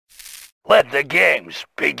Let the games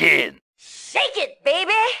begin. Shake it,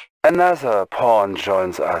 baby! Another pawn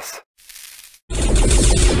joins us.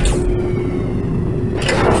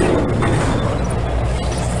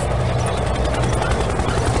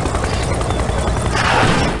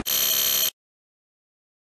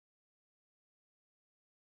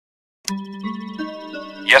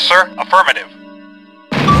 Yes, sir. Affirmative.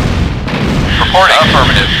 Reporting.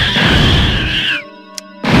 Affirmative.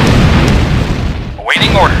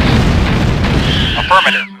 Awaiting orders.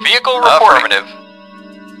 Affirmative. Vehicle reporting.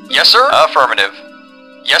 Affirmative. Yes, sir. Affirmative.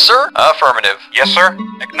 Yes, sir. Affirmative. Yes, sir.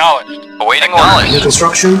 Acknowledged. Awaiting orders. New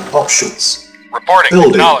construction options. Reporting.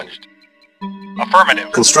 Building. Acknowledged.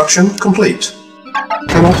 Affirmative. Construction complete.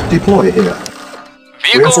 Cannot deploy here.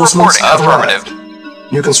 Vehicle Reinforcements reporting. have Affirmative.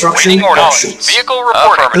 arrived. New construction Waiting orders. options. Vehicle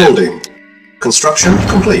reporting. Building. Construction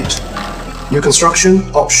complete. New construction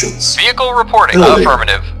options. Vehicle reporting. Building.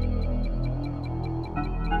 Affirmative.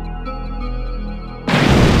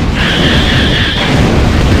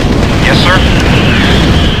 Yes, sir.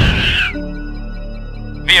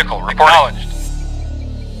 Vehicle reporting. Acknowledged.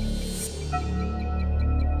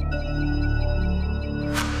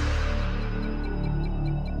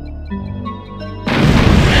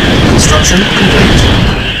 Construction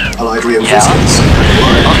complete. Allied reinforcements have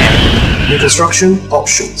arrived. Okay. New construction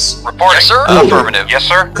options. Reporting. Yes, sir. Building. Affirmative. Yes,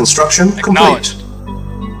 sir. Construction complete. Acknowledged.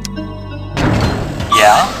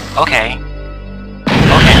 Yeah, okay.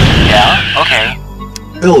 Okay, yeah,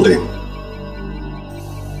 okay. Building.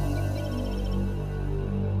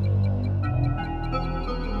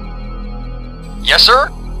 Yes, sir.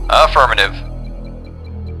 Affirmative.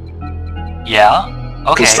 Yeah,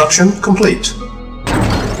 okay. Construction complete.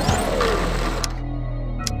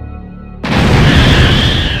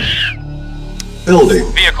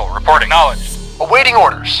 Building. Vehicle reporting. Acknowledged. Awaiting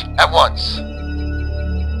orders. At once.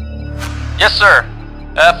 Yes, sir.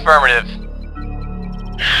 Affirmative.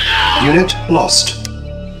 Unit lost.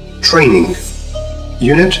 Training.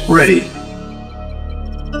 Unit ready.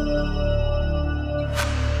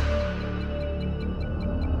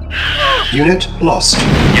 Unit lost.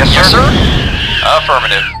 Yes, sir. Yes, sir.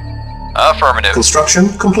 Affirmative. Affirmative. Construction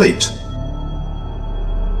complete.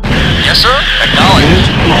 Yes, sir. Acknowledged.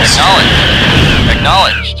 Unit lost. Acknowledged.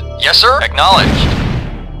 Acknowledged. Yes, sir. Acknowledged.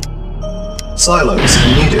 Silos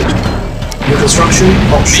needed. New construction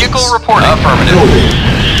options. Vehicle reporting. Affirmative.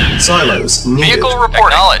 Building. Silos needed. Vehicle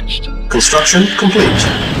reporting. Acknowledged. Construction complete.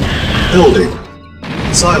 Building.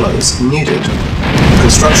 Silos needed.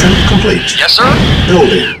 Construction complete. Yes, sir.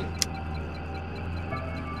 Building.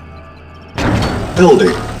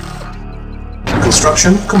 Building.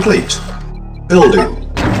 Construction complete. Building.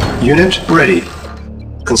 Unit ready.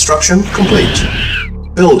 Construction complete.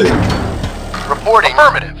 Building. Reporting.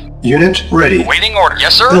 Affirmative. Unit ready. Waiting order.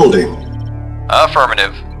 Yes, sir. Building.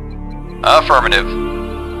 Affirmative. Affirmative.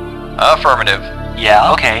 Affirmative.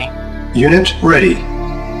 Yeah, okay. Unit ready.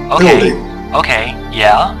 Okay. Building. Okay,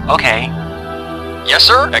 yeah, okay. Yes,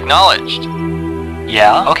 sir. Acknowledged.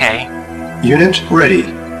 Yeah, okay. Unit ready.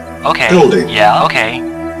 Okay. Building. Yeah, okay.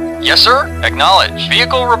 Yes, sir. Acknowledged.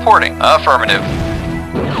 Vehicle reporting. Affirmative.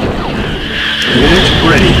 Unit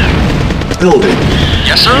ready. Building.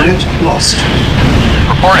 Yes, sir. Unit lost.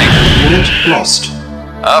 Reporting. Unit lost.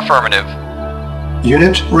 Affirmative.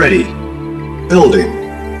 Unit ready. Building.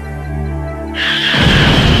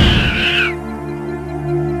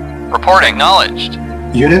 Reporting. Acknowledged.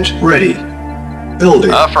 Unit ready.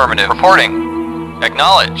 Building. Affirmative. Reporting.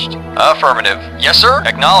 Acknowledged. Affirmative. Yes, sir.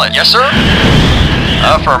 Acknowledged. Yes, sir.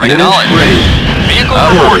 Affirmative. Unit Acknowledged. ready. Vehicle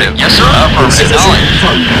reported. Yes, sir. Affirmative. Insufficient Acknowledged.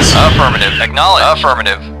 funds. Affirmative. Acknowledged.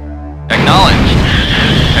 Affirmative. Acknowledged.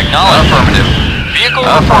 Acknowledged. Affirmative. Vehicle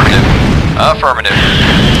reported. Affirmative.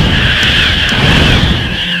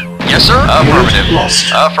 Yes, sir. Affirmative. Unit lost.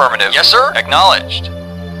 Affirmative. Yes, sir. Acknowledged.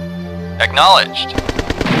 Acknowledged.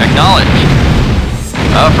 Acknowledged.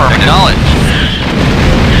 Affirmative. Acknowledged.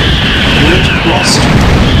 Unit lost.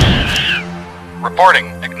 Reporting.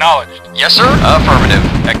 Acknowledged. Yes, sir. Affirmative.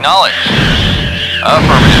 Acknowledged.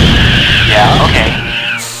 Affirmative. Yeah, okay.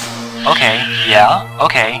 Okay, yeah,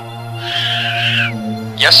 okay.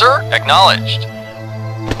 Yes, sir. Acknowledged.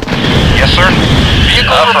 Yes, sir.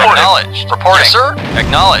 Vehicle reporting. Acknowledged. Reporting. Yes, sir.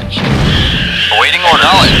 Acknowledged. Awaiting order.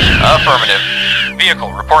 Acknowledged. Affirmative.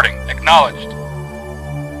 Vehicle reporting. Acknowledged.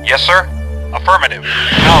 Yes, sir. Affirmative.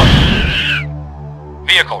 Acknowledged.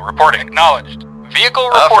 Vehicle reporting. Acknowledged. Vehicle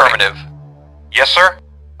reporting. Affirmative. Yes, sir.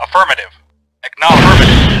 Affirmative.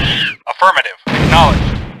 Acknowledged. Affirmative.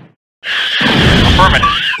 Acknowledged. Affirmative.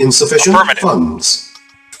 Insufficient Affirmative. funds.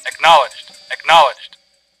 Acknowledged. Acknowledged.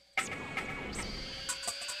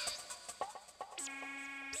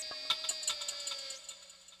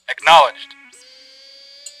 Acknowledged.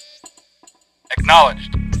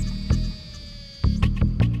 Acknowledged.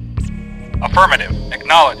 Affirmative.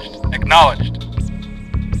 Acknowledged. Acknowledged.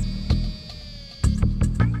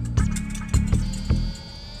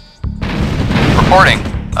 Reporting.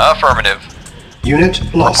 Affirmative. Unit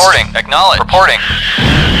lost. Reporting. Acknowledged. Reporting.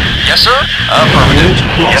 Yes, sir. Affirmative.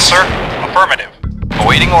 Unit lost. Yes, sir. Affirmative.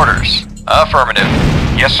 Awaiting orders. Affirmative.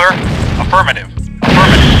 Yes, sir. Affirmative.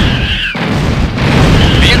 Affirmative.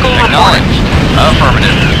 Vehicle acknowledged.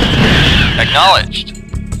 Affirmative. Acknowledged.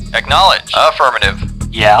 Acknowledged. Affirmative.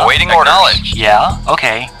 Yeah. Awaiting orders. Yeah.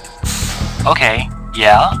 Okay. Okay.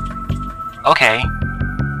 Yeah. Okay.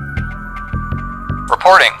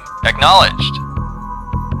 Reporting. Acknowledged.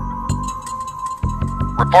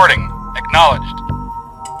 Reporting. Acknowledged.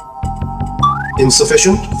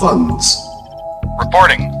 Insufficient funds.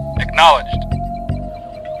 Reporting. Acknowledged.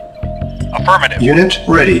 Affirmative. Unit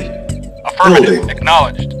ready. Affirmative. Building.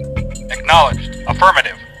 Acknowledged. Acknowledged.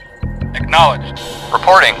 Affirmative. Acknowledged.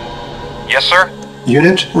 Reporting. Yes, sir.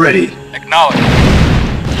 Unit ready. Acknowledged.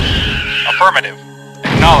 Affirmative.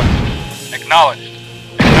 Acknowledged. Acknowledged.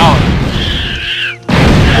 Acknowledged.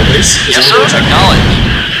 Our base is Yes, under sir. attack. Acknowledged.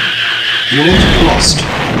 Unit lost.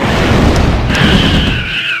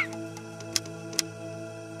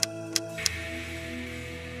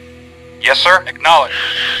 Yes, sir. Acknowledged.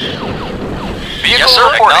 Vehicle yes, sir.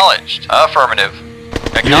 Acknowledged. Affirmative.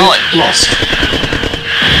 Acknowledged. Unit lost.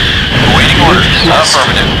 Awaiting orders. Lost.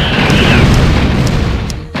 Affirmative.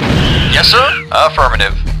 Yes, sir.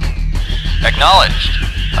 Affirmative. Acknowledged.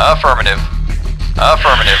 Affirmative.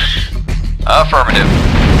 Affirmative. Affirmative.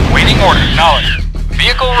 Waiting order. Acknowledged.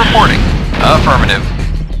 Vehicle reporting. Affirmative.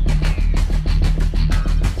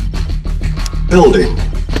 Building.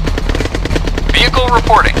 Vehicle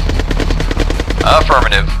reporting.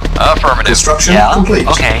 Affirmative. Affirmative. Construction Yeah. complete.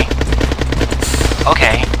 Okay.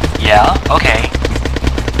 Okay. Yeah. Okay.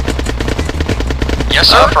 Yes,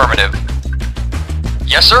 sir. Affirmative.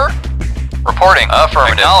 Yes, sir. Reporting.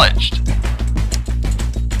 Affirmative. Acknowledged.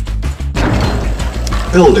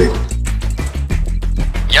 Building.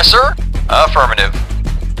 Yes, sir. Affirmative.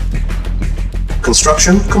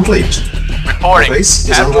 Construction complete. Our Reporting. base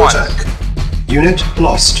is At under once. attack. Unit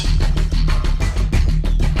lost.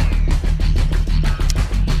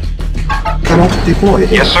 Cannot deploy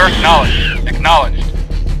here. Yes, sir. Acknowledged. Acknowledged.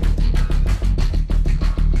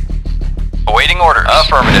 Awaiting orders.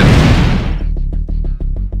 Affirmative.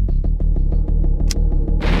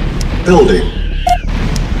 Building.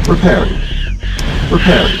 Repairing.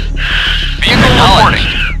 Repairing. Vehicle reporting.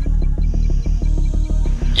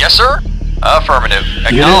 Yes, sir. Affirmative. Unit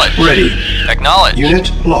Acknowledged. ready. Acknowledged.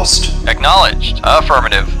 Unit lost. Acknowledged.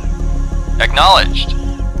 Affirmative. Acknowledged.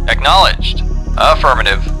 Acknowledged.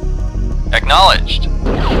 Affirmative. Acknowledged.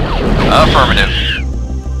 Affirmative.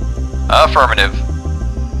 Affirmative.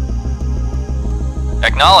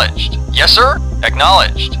 Acknowledged. Yes, sir.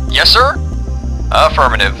 Acknowledged. Yes, sir.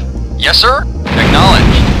 Affirmative. Yes, sir.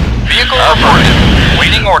 Acknowledged. Vehicle affirmative.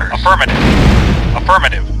 Waiting orders. Affirmative.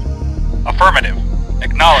 Affirmative. Affirmative.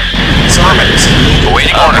 Acknowledged. Silos needed.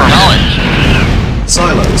 Awaiting order. Acknowledged.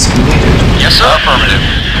 Silos needed. Yes, sir. Affirmative.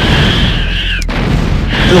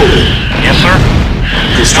 Building. Yes, sir.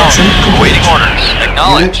 Construction complete. Awaiting orders.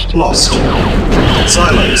 Acknowledged. Unit lost.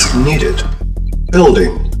 Silos needed.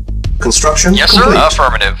 Building. Construction Yes, sir. complete.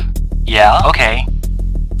 Affirmative. Yeah. Okay.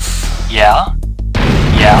 Yeah.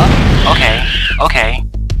 Yeah. Okay. Okay.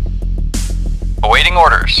 Awaiting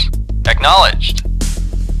orders. Acknowledged.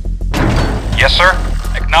 Yes, sir.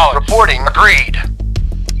 Acknowledged. Reporting. Agreed.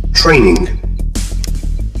 Training.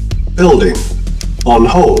 Building. On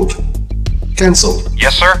hold. Cancel.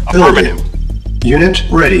 Yes, sir. Building. Affirmative. Unit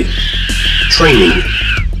ready. Training.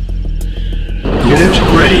 Unit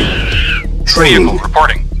ready. Training. Vehicle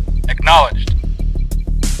reporting. Acknowledged.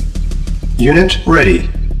 Unit ready.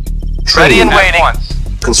 Ready Training. and waiting. Once.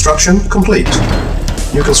 Construction complete.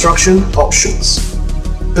 New construction options.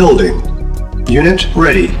 Building. Unit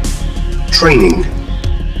ready. Training.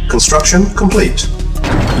 Construction complete.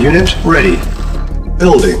 Unit ready.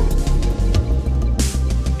 Building.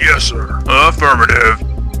 Yes, sir. Affirmative.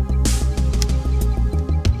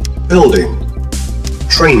 Building.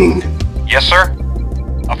 Training. Yes, sir.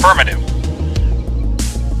 Affirmative.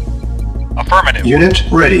 Affirmative. Unit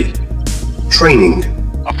ready. Training.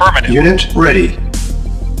 Affirmative. Unit ready.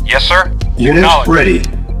 Yes, sir. Unit Acknowledged. ready.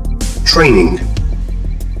 Training.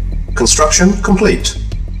 Construction complete.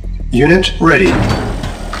 Unit ready.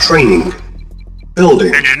 Training.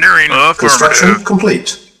 Building. Engineering. Construction Affirmative.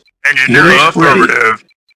 complete. Engineering. Unit ready. Affirmative.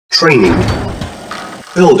 Training.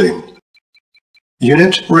 Building.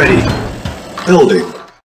 Unit ready. Building.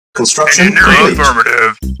 Construction Engineering. complete.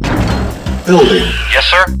 Affirmative. Building. Yes,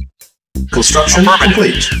 sir. Construction Affirmative.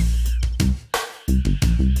 complete.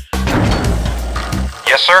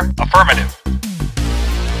 Yes, sir. Affirmative.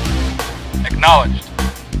 Acknowledged.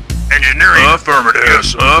 Engineering. Affirmative.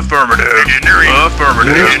 Yes. Affirmative. Engineering.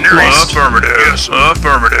 Affirmative. Unit Engineering. lost. Affirmative. Yes.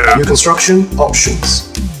 Affirmative. New construction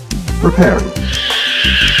options. Repairing.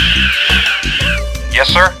 Yes,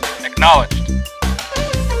 sir. Acknowledged.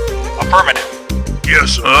 Affirmative.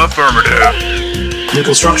 Yes. Affirmative. New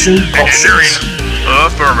construction Engineering. options.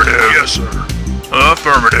 Affirmative. Yes, sir.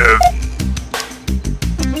 Affirmative.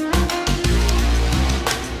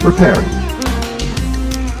 Repairing.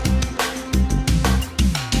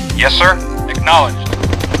 Yes, sir. Acknowledged.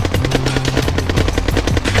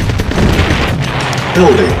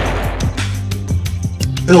 Building.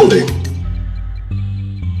 Building.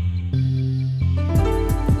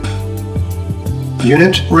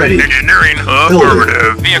 Unit ready. Engineering.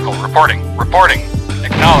 Affirmative. Vehicle reporting. Reporting.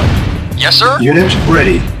 Acknowledged. Yes, sir. Unit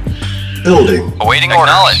ready. Building. Awaiting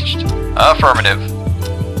orders. Acknowledged. Affirmative.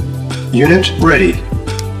 Unit ready.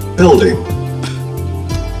 Building.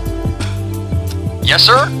 Yes,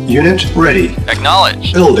 sir. Unit ready.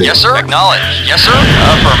 Acknowledged. Building. Yes, sir. Acknowledged. Yes, sir.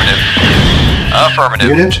 Affirmative. Affirmative.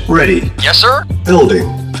 Unit ready. Yes, sir. Building.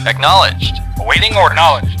 Acknowledged. Awaiting order.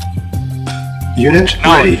 Acknowledged. Unit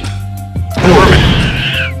ready. Building.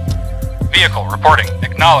 Vehicle reporting.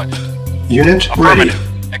 Acknowledged. Unit ready.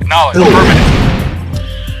 Affirmative. Acknowledged. Building. Affirmative.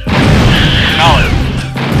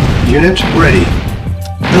 Acknowledged. Unit ready.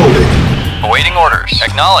 Building. Awaiting orders.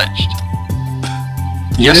 Acknowledged.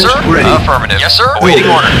 Yes, Unit sir. ready. Affirmative. Yes, sir. Awaiting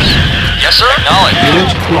Building. orders. Yes, sir. Acknowledged.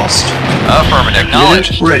 Unit lost. Affirmative.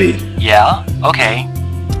 Acknowledged. Unit ready. Yeah, okay.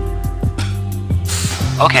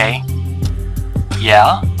 Okay.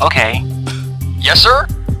 Yeah, okay. Yes, sir.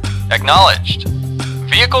 Acknowledged.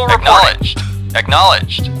 Vehicle acknowledged.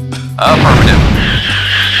 Acknowledged. Affirmative.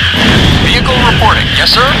 Vehicle reporting. Yes,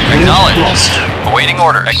 sir. Unit Acknowledged. lost. Awaiting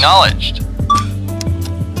orders. Acknowledged.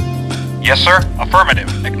 Yes, sir. Affirmative.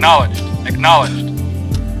 Acknowledged. Acknowledged.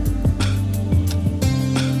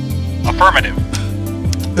 Affirmative.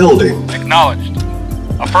 Building. Acknowledged.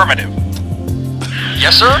 Affirmative.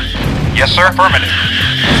 Yes, sir. Yes, sir. Affirmative.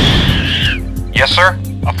 Yes, sir.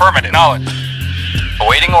 Affirmative. Acknowledged.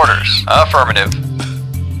 Awaiting orders. Affirmative.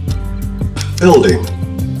 Building.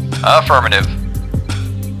 Affirmative.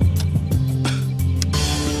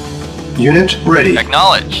 Unit ready.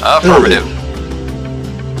 Acknowledged. Affirmative.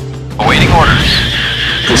 Awaiting orders.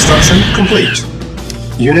 Construction complete.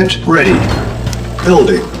 Unit ready.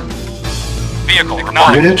 Building. Vehicle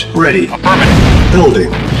acknowledged. Unit ready. Affirmative.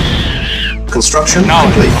 Building. Construction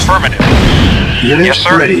Acknowledged. complete. Affirmative. Unit Yes,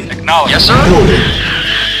 sir. ready. Acknowledged. Yes, sir. Building.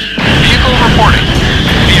 Vehicle reporting.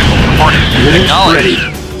 Vehicle reporting. Unit Acknowledged. ready.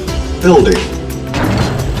 Building.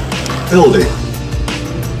 Building.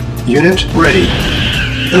 Unit ready.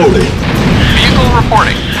 Building. Vehicle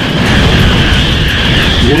reporting.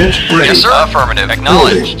 Unit ready. Yes, sir. Affirmative.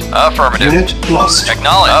 Acknowledged. Affirmative. Unit lost.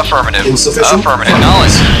 Acknowledged. Affirmative. Insufficient Affirmative.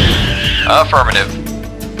 funds. Acknowledged. Affirmative.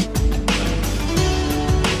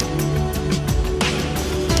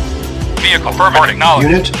 Vehicle affirmative. Acknowledged.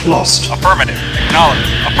 Unit lost. Affirmative. Acknowledged.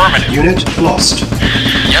 Affirmative. Unit lost.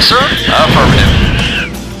 Yes, sir. Affirmative.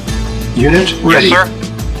 Unit ready. Yes,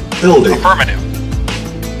 sir. Building. Affirmative.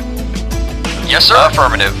 Yes, sir.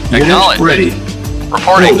 Affirmative. Unit Acknowledged. ready.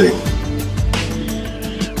 Reporting. Building.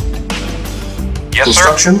 Yes,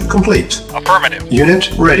 Construction complete. sir. Affirmative.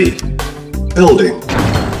 Unit ready. Building.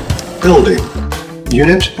 Building.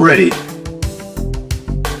 Unit ready.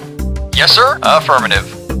 Yes, sir. Affirmative.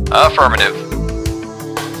 Affirmative.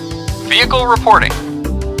 Vehicle reporting.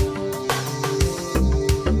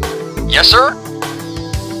 Yes, sir.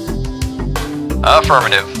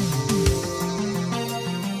 Affirmative.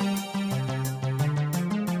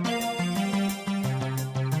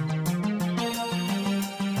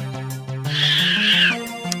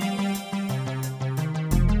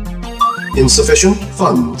 Insufficient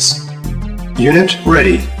funds. Unit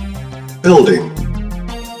ready. Building.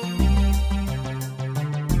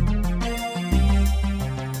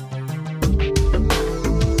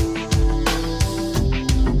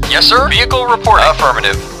 Yes, sir. Vehicle reporting.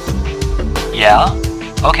 Affirmative. Yeah,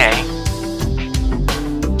 okay.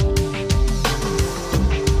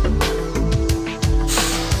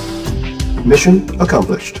 Mission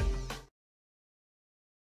accomplished.